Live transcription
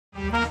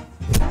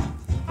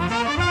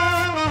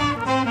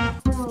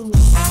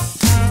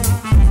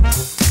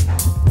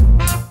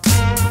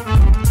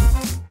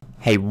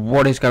Hey,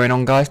 what is going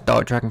on, guys?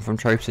 Dark Dragon from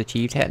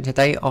TrophiesAchieved here, and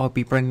today I'll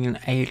be bringing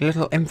a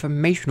little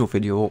informational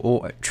video,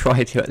 or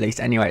try to at least.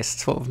 Anyway,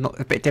 it's sort of not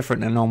a bit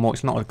different than normal.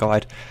 It's not a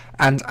guide,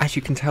 and as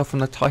you can tell from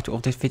the title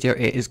of this video,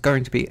 it is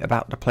going to be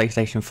about the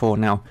PlayStation 4.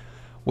 Now,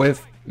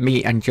 with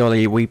me and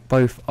Jolly, we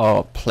both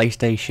are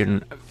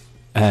PlayStation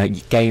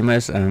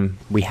gamers, and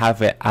we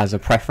have it as a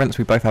preference.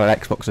 We both have an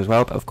Xbox as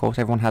well, but of course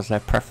everyone has their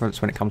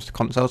preference when it comes to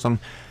consoles, and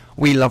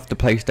we love the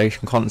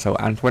PlayStation console.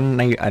 And when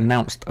they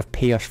announced a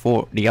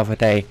PS4 the other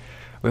day,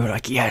 we were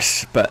like,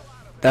 yes. But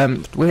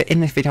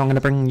in this video I'm going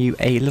to bring you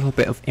a little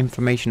bit of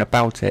information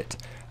about it,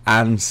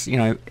 and you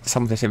know,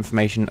 some of this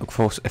information of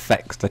course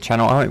affects the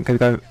channel. I won't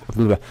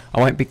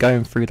be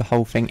going through the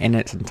whole thing in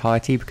its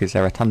entirety, because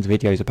there are tons of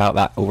videos about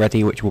that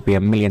already which will be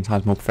a million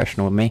times more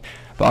professional than me,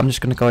 but I'm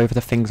just going to go over the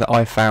things that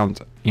I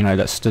found, you know,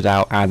 that stood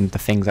out, and the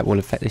things that will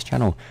affect this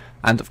channel.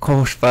 And of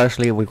course,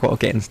 firstly, we've got to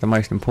get into the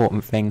most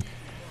important thing.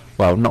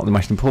 Well, not the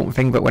most important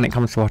thing, but when it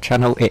comes to our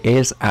channel, it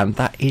is, and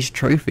that is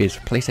trophies.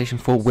 PlayStation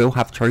 4 will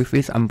have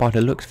trophies, and by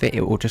the looks of it,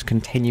 it will just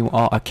continue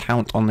our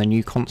account on the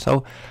new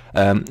console.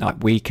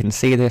 We can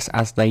see this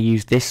as they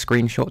use this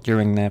screenshot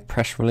during their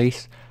press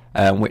release,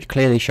 which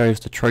clearly shows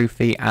the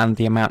trophy and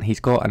the amount he's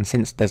got. And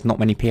since there's not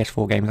many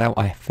PS4 games out,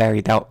 I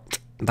very doubt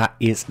that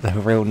is the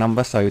real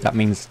number, so that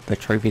means the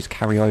trophies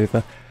carry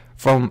over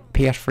from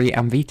PS3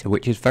 and Vita,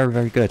 which is very,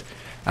 very good.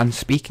 And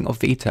speaking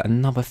of Vita,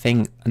 another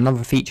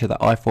feature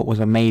that I thought was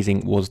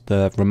amazing was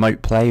the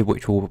remote play,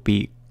 which will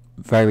be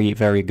very,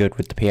 very good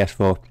with the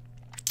PS4.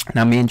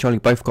 Now, me and Jolly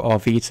both got our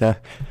Vita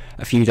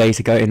a few days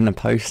ago in the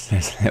post.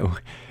 There's a little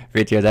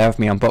video there of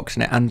me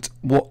unboxing it. And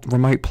what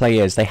remote play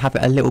is, they have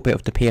it a little bit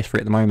of the PS3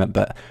 at the moment,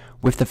 but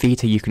with the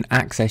Vita you can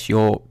access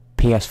your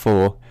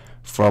PS4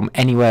 from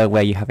anywhere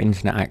where you have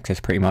internet access,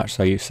 pretty much.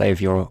 So you say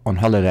if you're on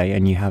holiday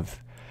and you have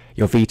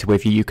your Vita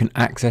with you, you can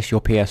access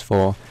your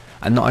PS4,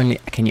 and not only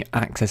can you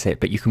access it,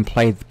 but you can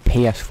play the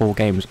PS4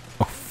 games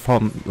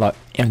from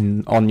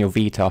on your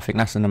Vita. I think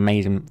that's an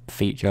amazing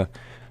feature.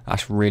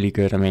 That's really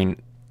good. I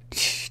mean,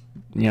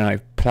 you know,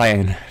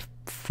 playing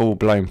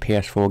full-blown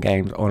PS4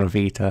 games on a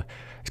Vita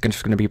is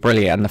just going to be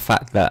brilliant. And the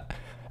fact that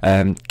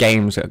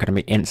games are going to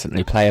be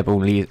instantly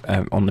playable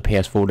on the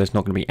PS4, there's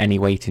not going to be any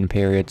waiting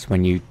periods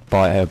when you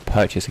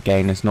purchase a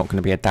game. There's not going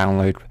to be a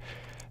download.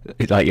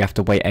 Like, you have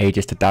to wait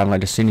ages to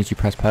download. As soon as you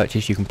press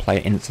purchase, you can play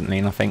it instantly,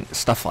 and I think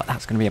stuff like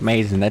that's going to be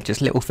amazing. They're just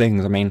little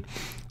things. I mean,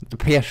 the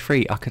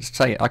PS3, I can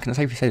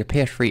safely say the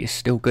PS3 is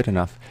still good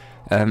enough.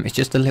 It's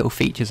just the little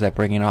features they're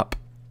bringing up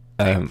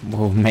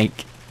will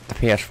make the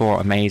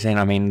PS4 amazing.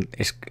 I mean,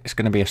 it's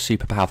going to be a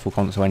super powerful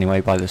console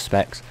anyway by the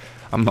specs.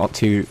 I'm not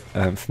too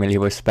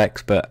familiar with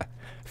specs, but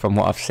from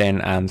what I've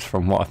seen and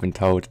from what I've been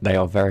told, they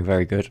are very,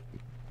 very good.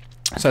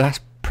 So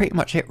that's pretty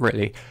much it,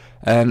 really.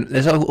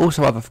 There's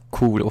also other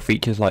cool little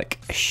features like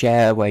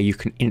share, where you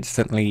can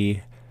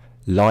instantly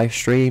live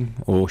stream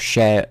or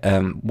share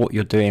what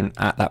you're doing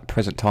at that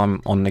present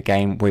time on the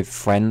game with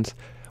friends,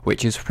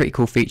 which is a pretty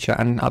cool feature.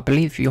 And I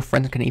believe your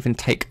friends can even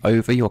take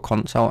over your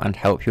console and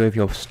help you with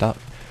your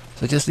stuff.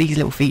 So just these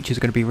little features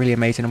are going to be really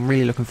amazing. I'm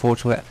really looking forward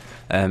to it.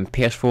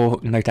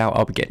 PS4, no doubt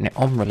I'll be getting it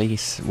on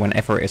release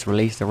whenever it is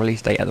released. The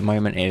release date at the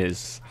moment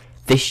is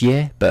this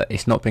year, but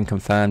it's not been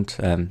confirmed.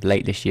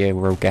 Late this year,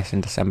 we're all guessing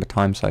December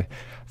time. So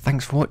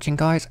thanks for watching,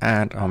 guys,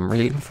 and I'm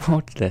really looking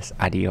forward to this.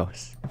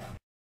 Adios.